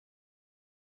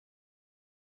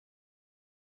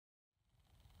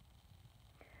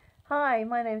Hi,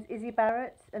 my name is Issie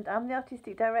Barratt and I'm the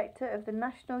Artistic Director of the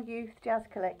National Youth Jazz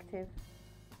Collective.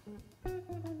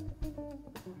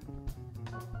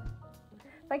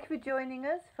 Thank you for joining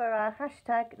us for our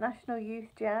hashtag National Youth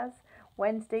Jazz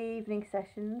Wednesday evening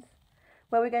sessions,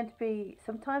 where we're going to be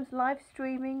sometimes live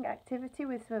streaming activity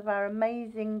with some of our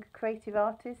amazing creative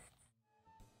artists,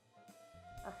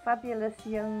 our fabulous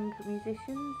young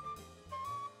musicians.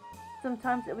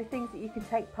 Sometimes it'll be things that you can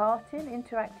take part in,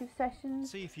 interactive sessions.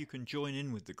 See if you can join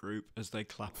in with the group as they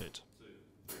clap it.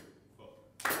 2, 3,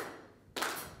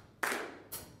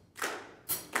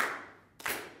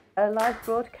 4. A live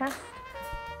broadcast,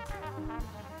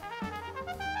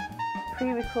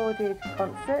 pre-recorded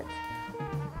concert,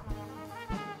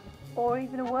 or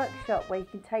even a workshop where you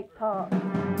can take part.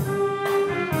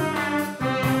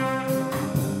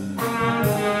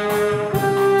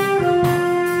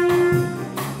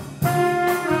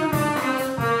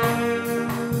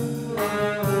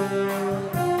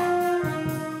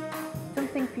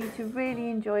 Something for you to really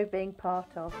enjoy being part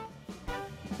of.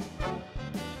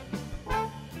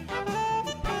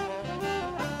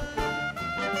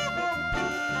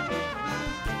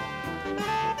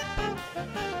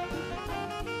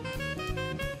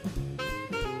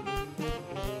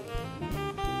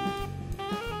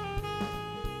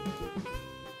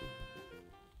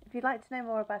 If you'd like to know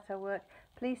more about our work,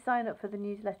 please sign up for the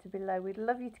newsletter below. We'd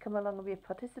love you to come along and be a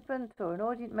participant or an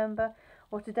audience member,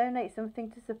 or to donate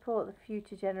something to support the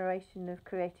future generation of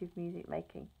creative music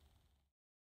making.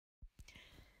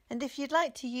 And if you'd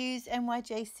like to use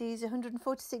NYJC's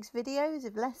 146 videos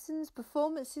of lessons,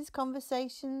 performances,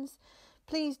 conversations,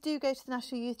 please do go to the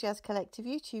National Youth Jazz Collective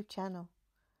YouTube channel.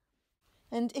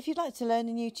 And if you'd like to learn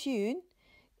a new tune,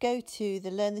 go to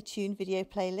the Learn the Tune video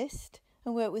playlist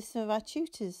and work with some of our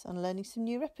tutors on learning some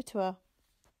new repertoire.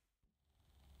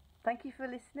 Thank you for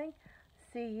listening.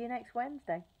 See you next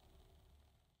Wednesday.